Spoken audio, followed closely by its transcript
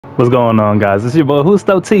What's going on, guys? It's your boy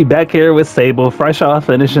JustoT back here with Sable, fresh off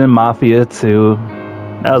finishing Mafia 2.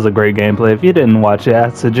 That was a great gameplay. If you didn't watch it,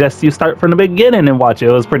 I suggest you start from the beginning and watch it.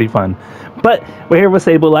 It was pretty fun. But we're here with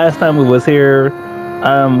Sable. Last time we was here,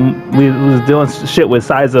 we was doing shit with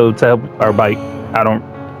Sizo to help our bike. I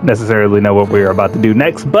don't necessarily know what we're about to do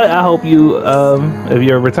next, but I hope you, if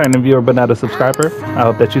you're a returning viewer but not a subscriber, I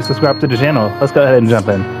hope that you subscribe to the channel. Let's go ahead and jump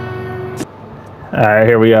in. Alright,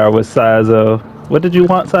 here we are with Sizo. What did you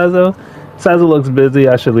want, Sizo? Sizo looks busy.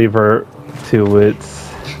 I should leave her to it.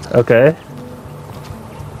 Okay.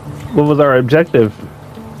 What was our objective?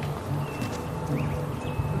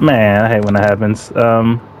 Man, I hate when that happens.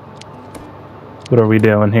 What are we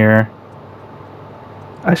doing here?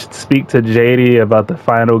 I should speak to JD about the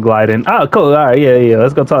final gliding. Oh, cool. All right, yeah.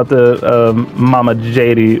 Let's go talk to Mama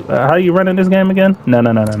JD. How you running this game again? No.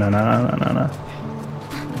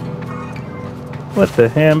 What the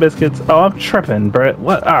ham biscuits? Oh, I'm tripping, Brett.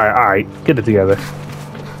 What? All right. Get it together.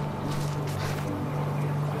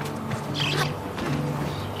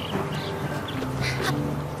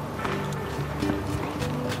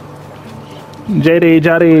 JD,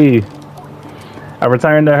 Jody. I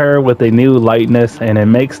returned to her with a new lightness, and it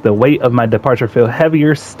makes the weight of my departure feel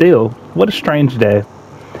heavier still. What a strange day.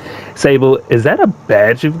 Sable, is that a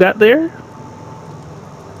badge you've got there?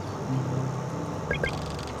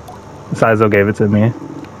 Sizo gave it to me.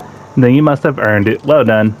 Then you must have earned it. Well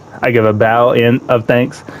done. I give a bow of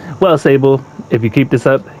thanks. Well, Sable, if you keep this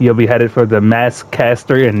up, you'll be headed for the mask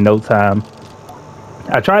caster in no time.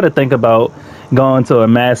 I try to think about going to a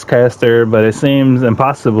mask caster, but it seems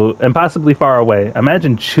impossibly far away.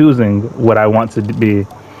 Imagine choosing what I want to be.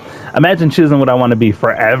 Imagine choosing what I want to be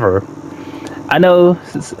forever. I know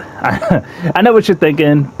what you're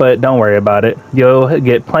thinking, but don't worry about it. You'll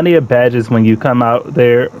get plenty of badges when you come out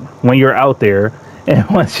there, when you're out there. And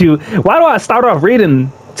once you, why do I start off reading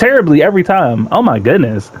terribly every time? Oh my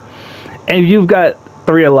goodness. And you've got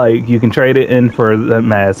 3 alike. You can trade it in for the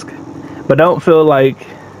mask. But don't feel like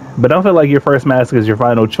your first mask is your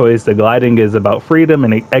final choice. The gliding is about freedom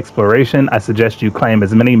and exploration. I suggest you claim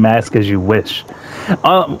as many masks as you wish.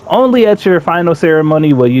 Only at your final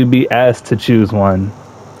ceremony will you be asked to choose one.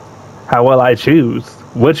 How will I choose?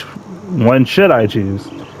 Which one should I choose?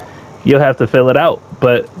 You'll have to fill it out,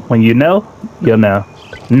 but when you know, you'll know.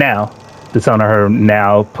 Now, the tone of her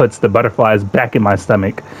now puts the butterflies back in my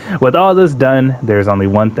stomach. With all this done, there's only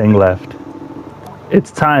one thing left.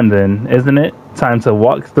 It's time then, isn't it? Time to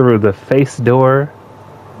walk through the face door,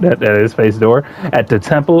 that is face door, at the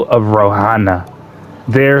Temple of Rohana.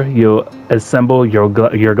 There you'll assemble your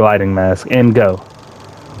gliding mask and go.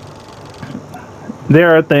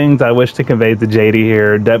 There are things I wish to convey to JD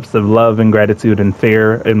here, depths of love and gratitude and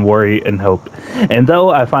fear and worry and hope. And though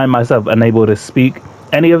I find myself unable to speak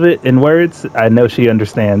any of it in words, I know she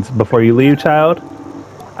understands. Before you leave, child,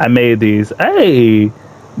 I made these. Hey!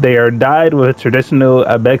 They are dyed with traditional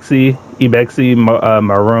Ibexi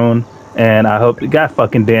maroon, and I hope, God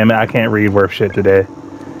fucking damn it, I can't read worth shit today.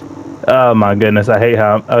 Oh my goodness, I hate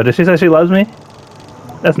how, oh, did she say she loves me?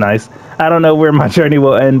 That's nice. I don't know where my journey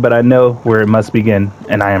will end, but I know where it must begin,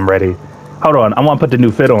 and I am ready. Hold on, I want to put the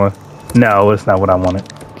new fit on. No, it's not what I wanted.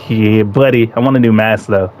 Yeah, buddy, I want a new mask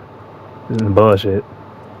though. This is bullshit.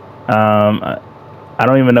 I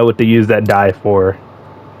don't even know what to use that dye for.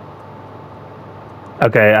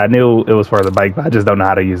 Okay, I knew it was for the bike, but I just don't know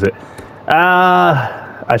how to use it.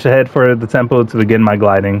 I should head for the temple to begin my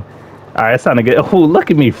gliding. Alright, it's time to get... Oh, look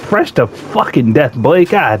at me, fresh to fucking death, boy.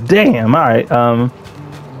 God damn. Alright,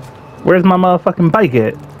 where's my motherfucking bike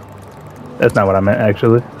at? That's not what I meant,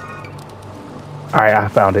 actually. Alright, I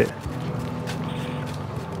found it.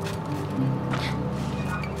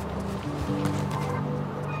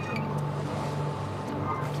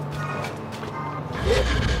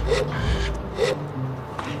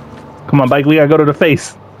 Come on, bike, we gotta go to the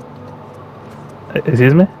face.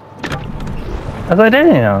 Excuse me? I was like,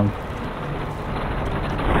 damn.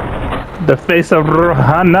 The face of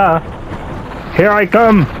Rohana. Here I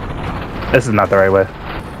come. This is not the right way.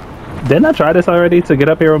 Didn't I try this already to get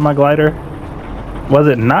up here with my glider? Was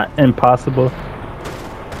it not impossible?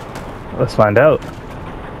 Let's find out.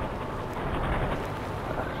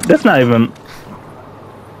 That's not even...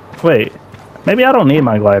 Wait. Maybe I don't need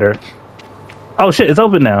my glider. Oh shit, it's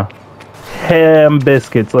open now. Ham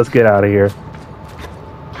biscuits, let's get out of here.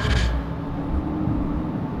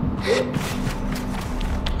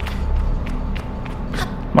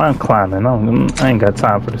 I'm climbing. I ain't got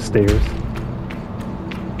time for the stairs.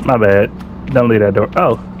 My bad. Don't leave that door.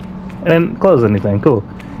 Oh, and didn't close anything. Cool.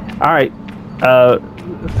 All right.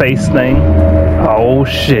 Face thing. Oh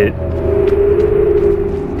shit.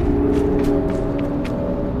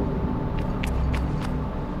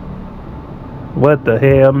 What the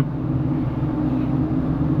hell?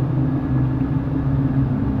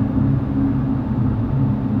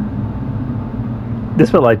 This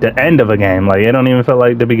felt like the end of a game. Like, it don't even feel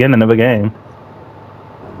like the beginning of a game.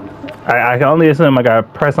 I can only assume I gotta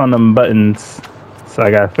press on them buttons. So I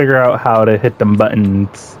gotta figure out how to hit them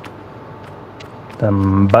buttons.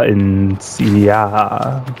 Them buttons,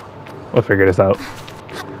 yeah. We'll figure this out.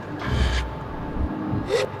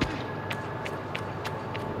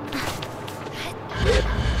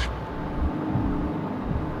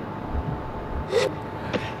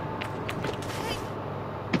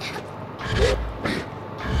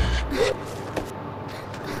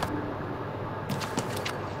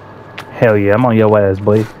 Hell yeah, I'm on your ass,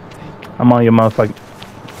 boy. I'm on your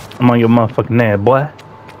motherfucking ass, boy.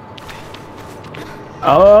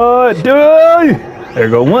 Oh, dude! There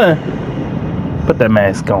go one. Put that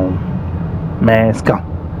mask on. Mask on.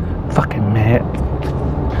 Fucking mad.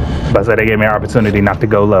 But I said they gave me an opportunity not to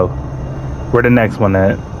go low. Where the next one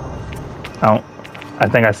at? I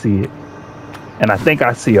think I see it. And I think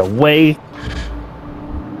I see a way.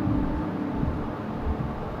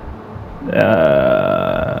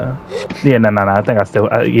 Yeah, no. I think I still,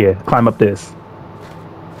 yeah, climb up this.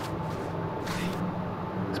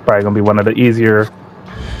 It's probably gonna be one of the easier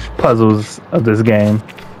puzzles of this game.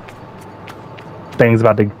 Things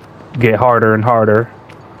about to get harder and harder.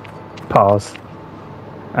 Pause.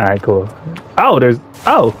 Alright, cool. Oh,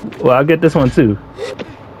 well, I'll get this one too.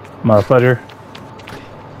 Motherfucker.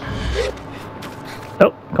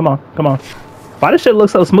 Oh, come on. Why does shit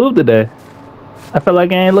look so smooth today? I feel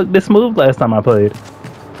like I ain't looked this smooth last time I played.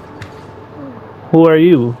 Who are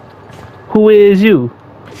you? Who is you?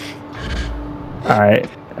 Alright.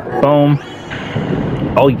 Boom.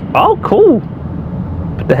 Oh, cool.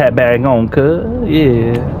 Put the hat bag on, cuz.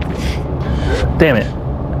 Yeah. Damn it.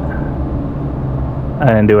 I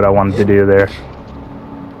didn't do what I wanted to do there.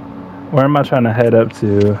 Where am I trying to head up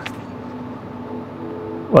to?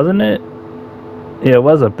 Wasn't it? Yeah, it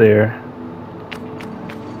was up there.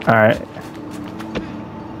 Alright.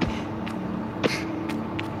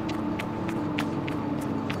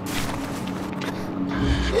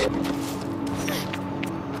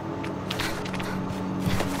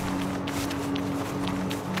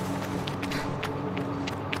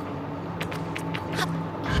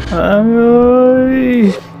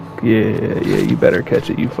 Yeah, you better catch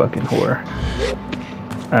it, you fucking whore.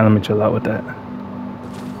 Alright, let me chill out with that.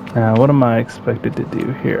 Now, what am I expected to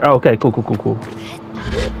do here? Oh, okay, cool.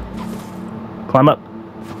 Climb up.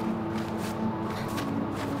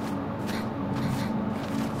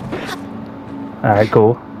 Alright,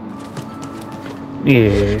 cool.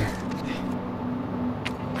 Yeah.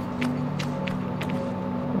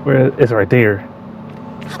 Where? It's right there.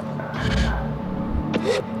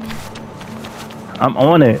 I'm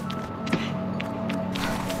on it.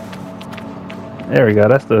 There we go.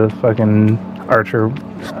 That's the fucking archer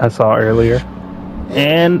I saw earlier.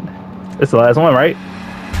 And it's the last one, right?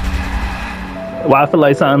 Well, I feel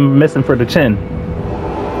like something missing for the chin.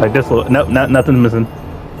 Like this little... Nope, nothing's missing.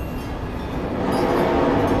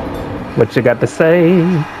 What you got to say?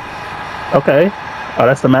 Okay. Oh,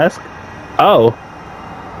 that's the mask? Oh.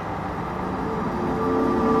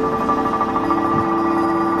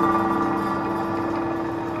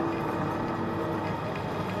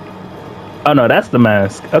 Oh no, that's the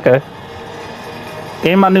mask. Okay.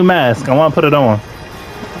 Give me my new mask. I want to put it on.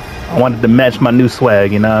 I wanted to match my new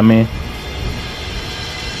swag, you know what I mean?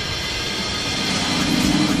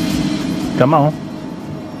 Come on.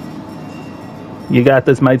 You got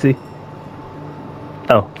this, matey.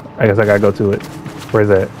 Oh, I guess I gotta go to it. Where's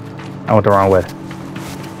that? I went the wrong way.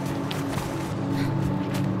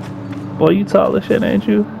 Boy, you tall as shit, ain't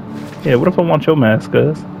you? Yeah, what if I want your mask,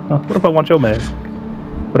 cuz? What if I want your mask?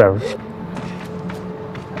 Whatever.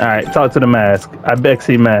 Alright, talk to the mask. I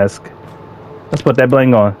Bexy mask. Let's put that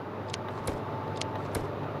bling on.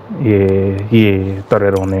 Yeah. Throw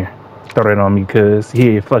that on there. Throw that on me, cuz.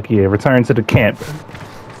 Yeah, fuck yeah. Return to the camp.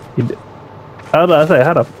 I was about to say,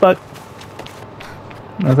 how the fuck?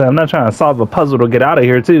 I'm not trying to solve a puzzle to get out of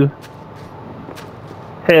here, too.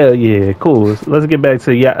 Hell yeah, cool. Let's get back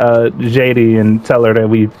to JD and tell her that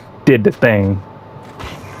we did the thing.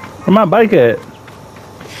 Where my bike at?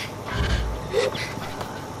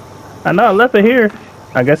 I know I left it here.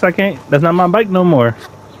 I guess I can't. That's not my bike no more.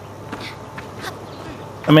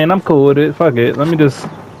 I mean, I'm cool with it. Fuck it. Let me just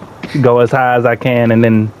go as high as I can and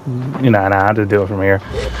then, I'll just do it from here.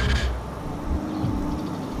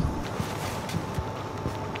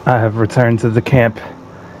 I have returned to the camp.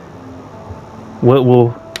 What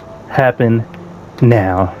will happen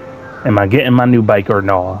now? Am I getting my new bike or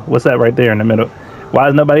no? What's that right there in the middle? Why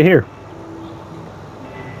is nobody here?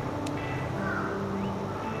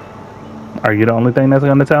 Are you the only thing that's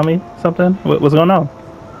gonna tell me something? What's going on?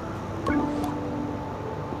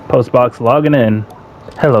 Postbox logging in.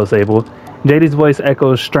 Hello, Sable. JD's voice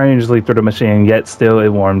echoes strangely through the machine, yet still it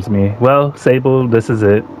warms me. Well, Sable, this is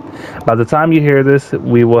it. By the time you hear this,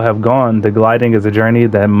 we will have gone. The gliding is a journey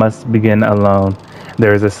that must begin alone.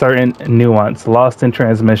 There is a certain nuance lost in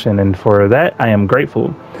transmission, and for that I am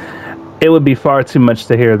grateful. It would be far too much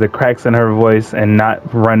to hear the cracks in her voice and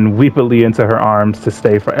not run weepily into her arms to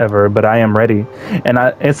stay forever, but I am ready.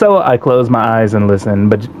 And so I close my eyes and listen,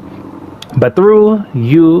 but through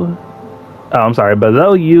you, oh, I'm sorry, but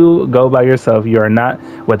though you go by yourself, you are not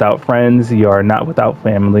without friends, you are not without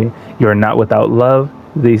family, you are not without love.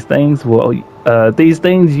 These things you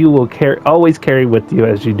will always carry with you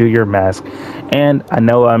as you do your mask. And I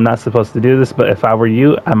know I'm not supposed to do this, but if I were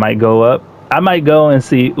you, I might go and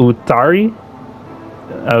see Utari.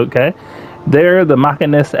 Okay. They're the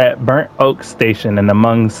machinists at Burnt Oak Station and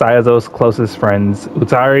among Sayazo's closest friends.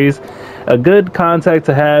 Utari's a good contact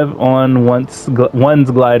to have on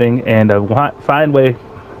one's gliding and a fine way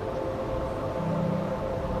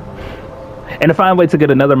to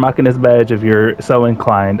get another machinist badge if you're so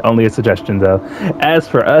inclined. Only a suggestion though. As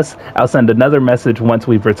for us, I'll send another message once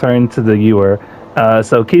we've returned to the ewer.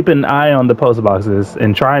 So keep an eye on the post boxes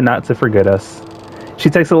and try not to forget us. She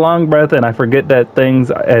takes a long breath, and I forget that things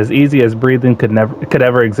as easy as breathing could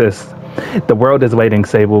ever exist. The world is waiting,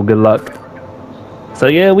 Sable. Good luck. So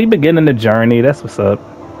yeah, we beginning the journey. That's what's up.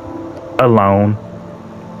 Alone.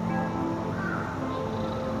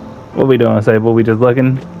 What we doing, Sable? We just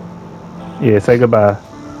looking? Yeah, say goodbye.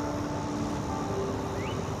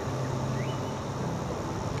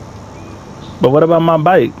 But what about my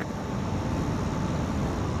bike?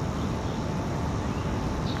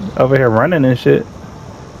 Over here running and shit.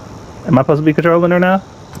 Am I supposed to be controlling her now?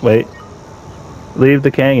 Wait. Leave the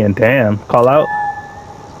canyon. Damn. Call out.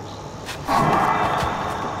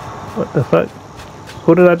 What the fuck?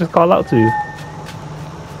 Who did I just call out to?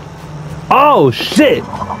 Oh, shit!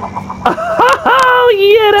 Oh,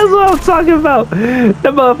 yeah, that's what I'm talking about.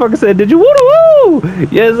 That motherfucker said, did you woo-woo?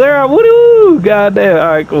 Yes, sir, I woo-woo. Goddamn. All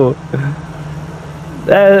right, cool.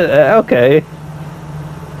 Okay.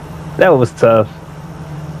 That was tough.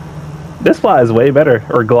 This flies way better,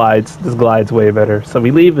 or glides. This glides way better. So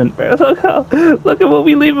we leaving. Look at what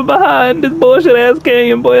we leaving behind. This bullshit ass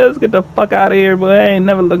canyon, boy. Let's get the fuck out of here, boy. I ain't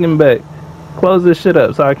never looking back. Close this shit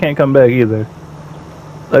up so I can't come back either.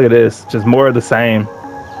 Look at this. Just more of the same.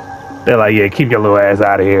 They're like, yeah, keep your little ass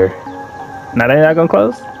out of here. Now they not gonna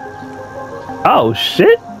close? Oh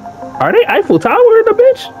shit. Are they Eiffel Tower in the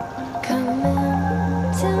bitch?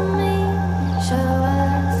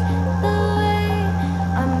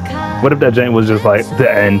 What if that jank was just like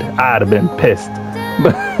the end? I'd have been pissed.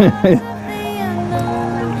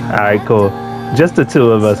 Alright, cool. Just the two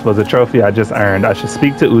of us was a trophy I just earned. I should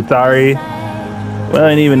speak to Utari. We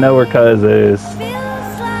don't even know where Cuz is.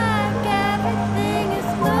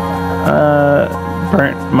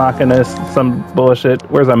 Burnt Machinist, some bullshit.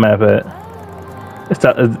 Where's our map at? It's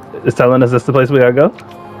telling us that's the place we gotta go?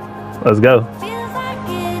 Let's go.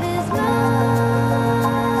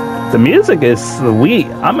 The music is sweet.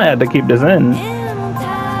 I'm gonna have to keep this in.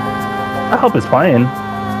 I hope it's playing.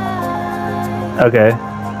 Okay.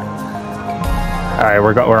 Alright,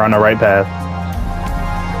 we're on the right path.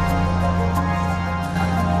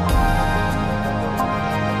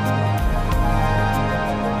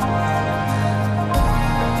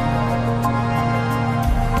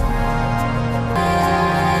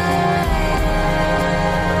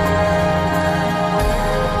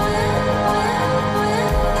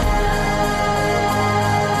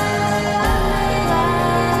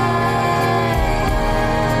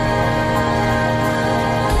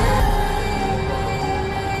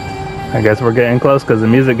 I guess we're getting close because the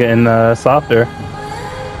music getting softer.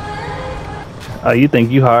 Oh, you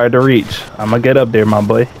think you hard to reach? I'm gonna get up there, my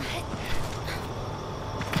boy.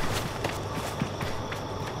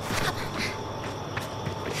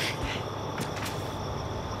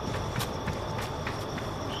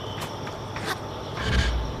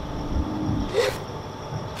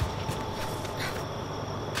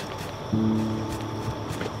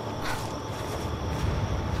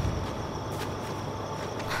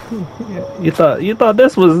 You thought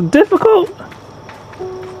this was difficult?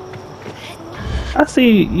 I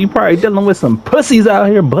see you probably dealing with some pussies out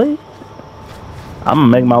here, boy. I'm gonna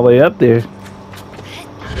make my way up there.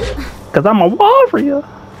 Cause I'm a warrior.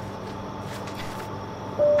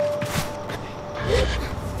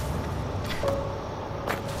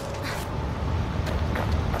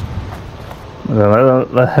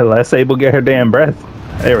 Let Sable get her damn breath.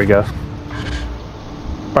 There we go.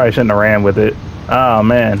 Probably shouldn't have ran with it. Oh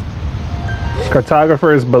man.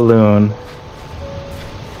 Cartographer's balloon.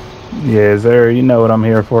 Yeah, sir, you know what I'm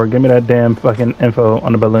here for. Give me that damn fucking info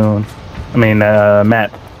on the balloon. I mean,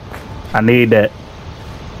 map. I need that.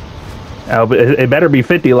 It better be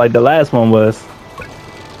 50 like the last one was.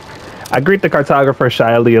 I greet the cartographer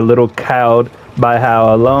shyly, a little cowed by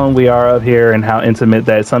how alone we are up here and how intimate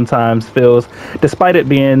that sometimes feels, despite it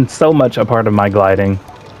being so much a part of my gliding.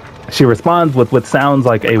 She responds with what sounds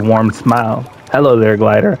like a warm smile. Hello there,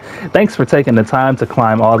 glider. Thanks for taking the time to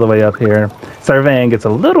climb all the way up here. Surveying gets a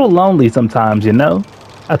little lonely sometimes, you know?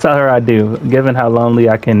 I tell her I do. Given how lonely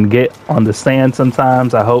I can get on the sand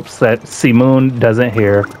sometimes, I hope that Simoon doesn't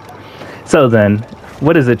hear. So then,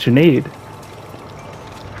 what is it you need?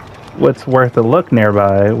 What's worth a look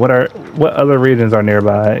nearby? What other regions are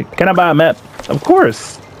nearby? Can I buy a map? Of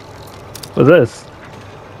course. What's this?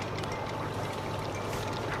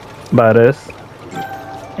 Buy this.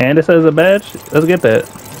 And it says a badge? Let's get that.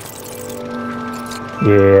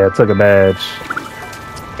 Yeah, I took a badge.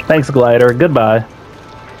 Thanks, glider. Goodbye.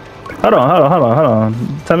 Hold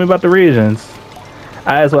on. Tell me about the regions.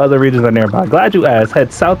 I asked what other regions are nearby. Glad you asked.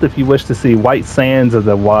 Head south if you wish to see white sands of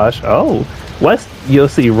the wash. Oh, west you'll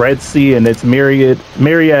see Red Sea and its myriad.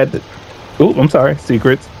 Oh, I'm sorry,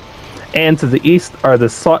 secrets. And to the east are the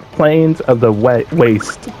salt plains of the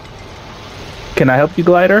waste. Can I help you,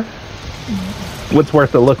 glider? What's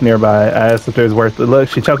worth a look nearby? I asked if there's worth a look.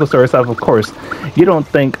 She chuckles to herself. Of course. You don't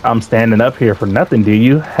think I'm standing up here for nothing, do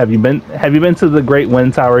you? Have you been to the Great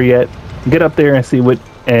Wind Tower yet? Get up there and see what.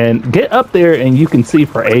 And get up there and you can see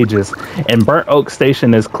for ages. And Burnt Oak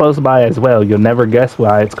Station is close by as well. You'll never guess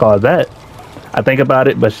why it's called that. I think about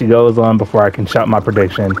it, but she goes on before I can shout my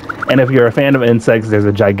prediction. And if you're a fan of insects, there's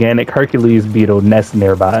a gigantic Hercules beetle nest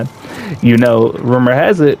nearby. You know, rumor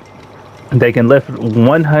has it, they can lift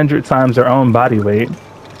 100 times their own body weight.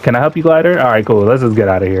 Can I help you, glider? All right, cool. Let's just get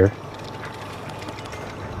out of here.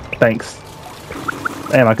 Thanks.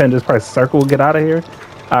 Damn, I couldn't just press circle, get out of here?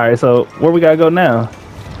 All right, so where we gotta go now?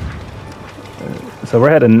 So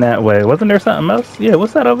we're heading that way. Wasn't there something else? Yeah,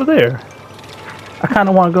 what's that over there? I kind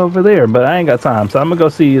of want to go over there, but I ain't got time. So I'm gonna go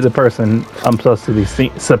see the person I'm supposed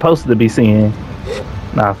to be seeing.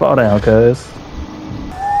 Nah, fall down, cuz.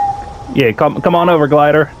 Yeah, come on over,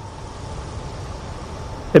 glider.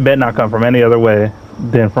 It better not come from any other way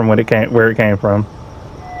than from where it came from.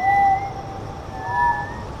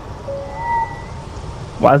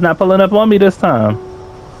 Why is not pulling up on me this time?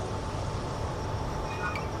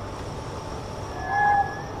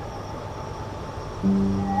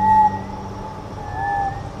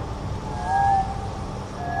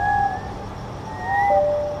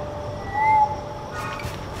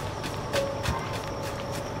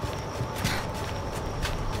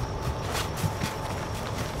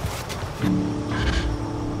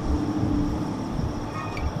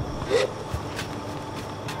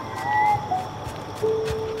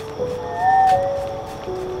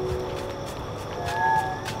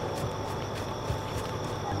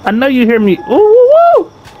 I know you hear me. Ooh, woo,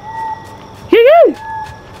 woo! Yeah.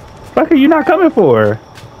 Fuck are you not coming for?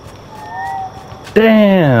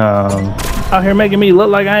 Damn. Out here making me look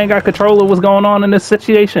like I ain't got control of what's going on in this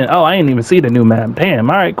situation. Oh, I ain't even see the new map.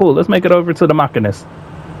 Damn. All right, cool. Let's make it over to the Machinist.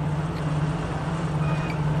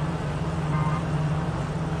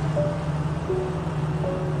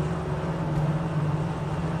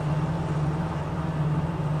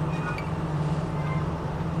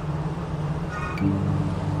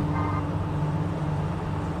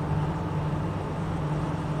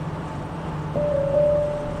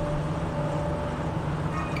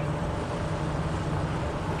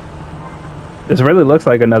 This really looks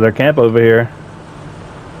like another camp over here.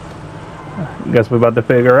 Guess we're about to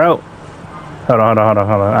figure out. Hold on.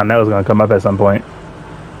 I know it's gonna come up at some point.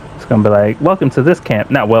 It's gonna be like, welcome to this camp.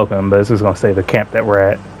 Not welcome, but it's just gonna say the camp that we're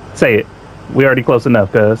at. Say it. We already close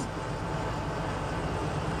enough, cuz.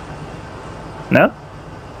 No?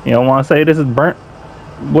 You don't wanna say this is burnt?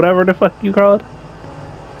 Whatever the fuck you call it?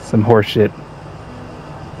 Some horse shit.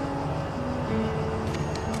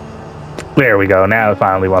 There we go. Now it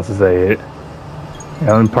finally wants to say it.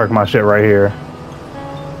 Yeah, let me park my shit right here.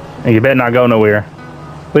 And you better not go nowhere.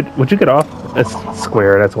 Would you get off? It's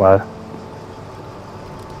square, that's why.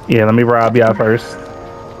 Yeah, let me rob you out first.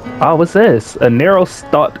 Oh, what's this? A narrow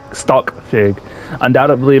stalk fig.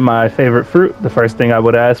 Undoubtedly my favorite fruit. The first thing I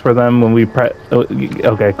would ask for them when we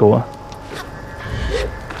okay, cool.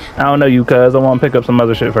 I don't know you, cuz. I want to pick up some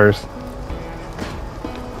other shit first.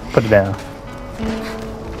 Put it down.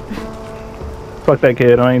 Fuck that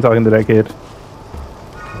kid. I ain't talking to that kid.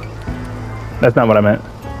 That's not what I meant.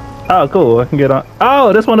 Oh, cool. I can get on.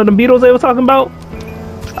 Oh, this one of the beetles they were talking about?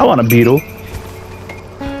 I want a beetle.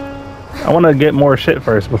 I want to get more shit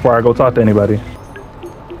first before I go talk to anybody.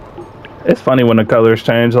 It's funny when the colors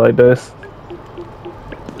change like this.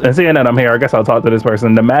 And seeing that I'm here, I guess I'll talk to this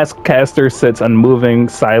person. The mask caster sits unmoving,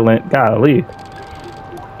 silent. Golly.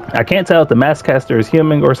 I can't tell if the mask caster is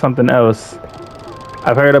human or something else.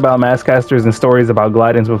 I've heard about mask casters and stories about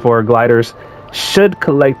glidings before. Gliders should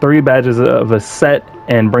collect 3 badges of a set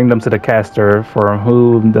and bring them to the caster for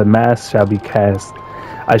whom the mask shall be cast.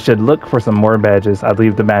 I should look for some more badges. I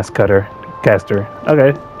leave the mask caster.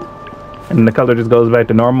 Okay. And the color just goes back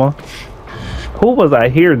to normal. Who was I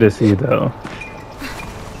here to see though?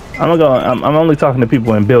 I'm only talking to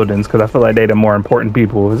people in buildings because I feel like they're the more important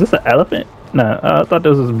people. Is this an elephant? No, I thought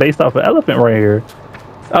this was based off an elephant right here.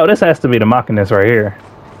 Oh, this has to be the Machinist right here.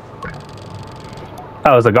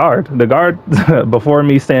 Oh, it's a guard. The guard before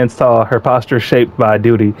me stands tall, her posture shaped by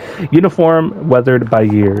duty, uniform weathered by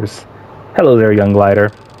years. Hello there, young glider.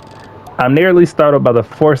 I'm nearly startled by the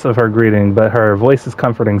force of her greeting, but her voice is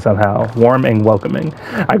comforting somehow, warm and welcoming.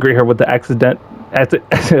 I greet her with the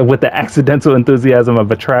accidental enthusiasm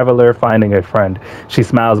of a traveler finding a friend. She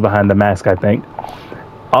smiles behind the mask, I think.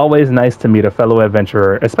 Always nice to meet a fellow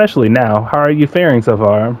adventurer, especially now. How are you faring so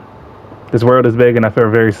far? This world is big and I feel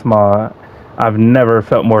very small. I've never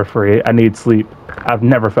felt more free. I need sleep. I've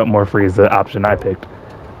never felt more free is the option I picked.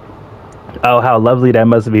 Oh, how lovely that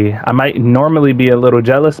must be. I might normally be a little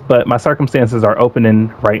jealous, but my circumstances are opening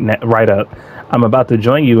right up. I'm about to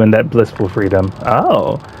join you in that blissful freedom.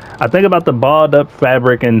 Oh, I think about the balled up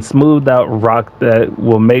fabric and smoothed out rock that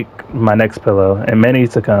will make my next pillow, and many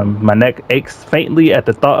to come. My neck aches faintly at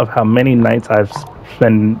the thought of how many nights I've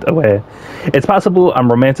spent away. It's possible I'm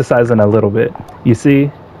romanticizing a little bit. You see,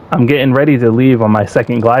 I'm getting ready to leave on my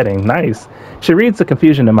second gliding. Nice. She reads the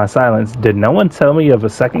confusion in my silence. Did no one tell me of a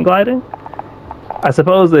second gliding? I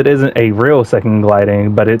suppose it isn't a real second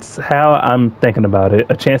gliding, but it's how I'm thinking about it.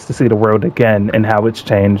 A chance to see the world again and how it's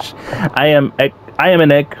changed. I am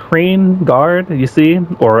an equine guard, you see,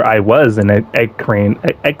 or I was an equine.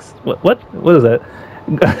 What is that?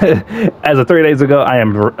 As of 3 days ago, I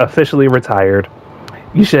am officially retired.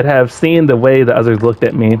 You should have seen the way the others looked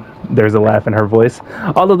at me. There's a laugh in her voice.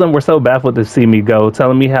 All of them were so baffled to see me go,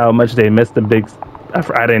 telling me how much they missed the big...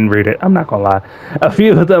 I didn't read it. I'm not gonna lie. A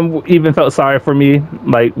few of them even felt sorry for me.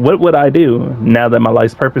 Like, what would I do now that my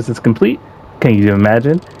life's purpose is complete? Can you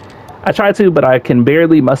imagine? I try to, but I can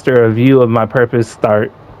barely muster a view of my purpose start,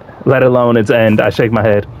 let alone its end. I shake my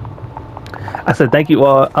head. I said, thank you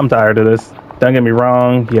all. I'm tired of this. Don't get me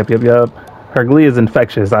wrong. Yep. Her glee is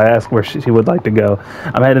infectious. I ask where she would like to go.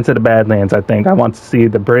 I'm heading to the Badlands, I think. I want to see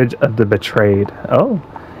the Bridge of the Betrayed. Oh.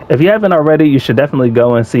 If you haven't already, you should definitely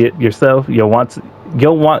go and see it yourself. You'll want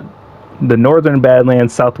the northern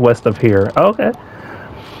Badlands southwest of here. Okay.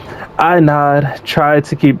 I nod, try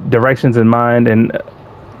to keep directions in mind, and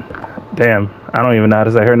damn, I don't even know how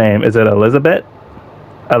to say her name. Is it Elizabeth?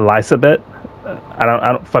 Elizabeth? I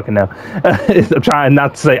don't fucking know. I'm trying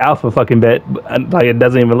not to say alpha fucking bet. Like, it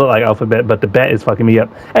doesn't even look like alphabet, but the bet is fucking me up.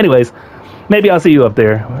 Anyways, maybe I'll see you up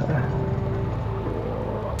there.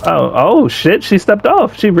 Oh shit, she stepped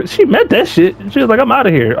off. She meant that shit. She was like, I'm out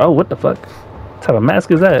of here. Oh, what the fuck? What type of mask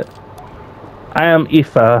is that? I am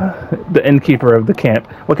Aoife, the innkeeper of the camp.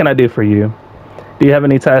 What can I do for you? Do you have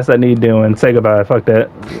any tasks that need doing? Say goodbye. Fuck that.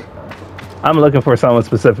 I'm looking for someone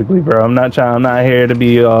specifically, bro. I'm not here to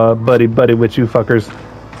be buddy with you fuckers.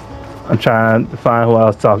 I'm trying to find who I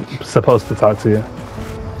was supposed to talk to.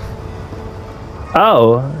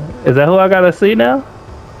 Oh, is that who I gotta see now?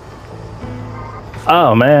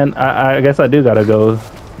 Oh man, I guess I do gotta go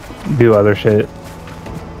do other shit.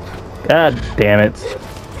 God damn it.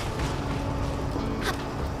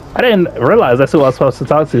 I didn't realize that's who I was supposed to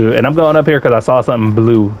talk to, and I'm going up here because I saw something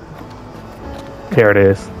blue. There it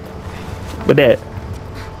is. With that.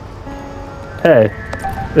 Hey,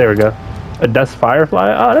 there we go. A dust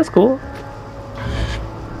firefly? Oh, that's cool.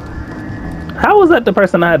 How was that the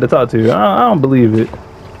person I had to talk to? I don't believe it.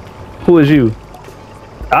 Who is you?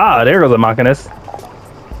 Ah, there goes a Machinist.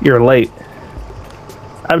 You're late.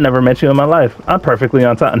 I've never met you in my life. I'm perfectly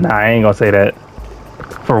on time. Nah, I ain't gonna say that.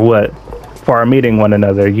 For what? For our meeting one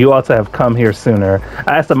another. You ought to have come here sooner.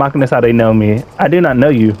 I asked the Machinist how they know me. I do not know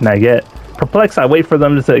you, not yet. Perplexed, I wait for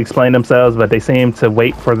them to explain themselves, but they seem to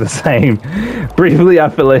wait for the same. Briefly, I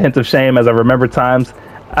feel a hint of shame as I remember times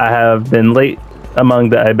I have been late among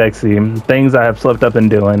the Ibexi, things I have slipped up in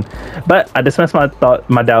doing. But I dismiss my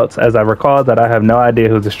doubts as I recall that I have no idea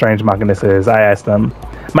who the strange Machinist is. I asked them.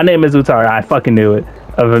 My name is Utara. I fucking knew it.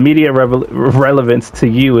 Of immediate relevance to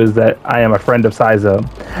you is that I am a friend of Saizo.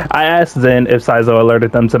 I asked then if Saizo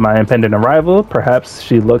alerted them to my impending arrival. Perhaps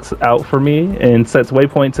she looks out for me and sets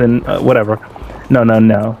waypoints and whatever.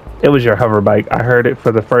 No. It was your hover bike. I heard it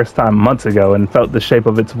for the first time months ago and felt the shape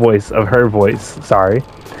of her voice. Sorry.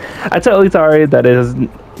 I tell Utari that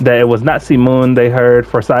it was not Moon they heard,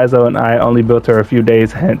 for Saizo and I only built her a few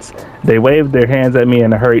days hence. They waved their hands at me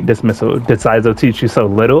in a hurried dismissal. Did Saizo teach you so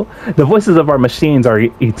little? The voices of our machines are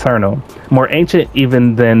eternal, more ancient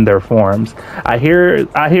even than their forms. I hear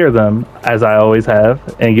them, as I always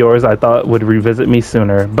have, and yours I thought would revisit me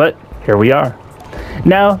sooner, but here we are.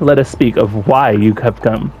 Now let us speak of why you have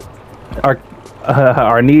come.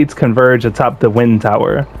 Our needs converge atop the wind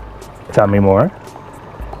tower. Tell me more.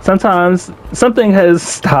 Sometimes something has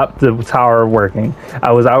stopped the tower working.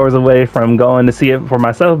 I was hours away from going to see it for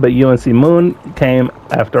myself, but UNC Moon came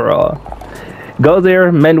after all. Go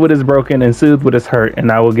there, mend what is broken, and soothe what is hurt,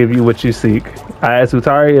 and I will give you what you seek. I ask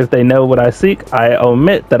Utari if they know what I seek. I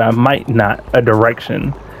omit that I might not. A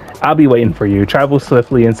direction. I'll be waiting for you. Travel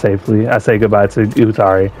swiftly and safely. I say goodbye to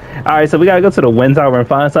Utari. Alright, so we gotta go to the wind tower and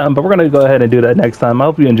find something, but we're gonna go ahead and do that next time. I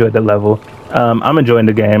hope you enjoyed the level. I'm enjoying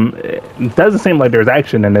the game. It doesn't seem like there's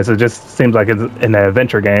action in this. It just seems like it's an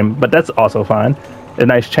adventure game, but that's also fine. A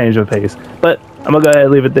nice change of pace. But I'm gonna go ahead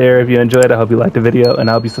and leave it there. If you enjoyed, I hope you liked the video,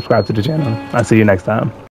 and I hope you subscribe to the channel. I'll see you next time.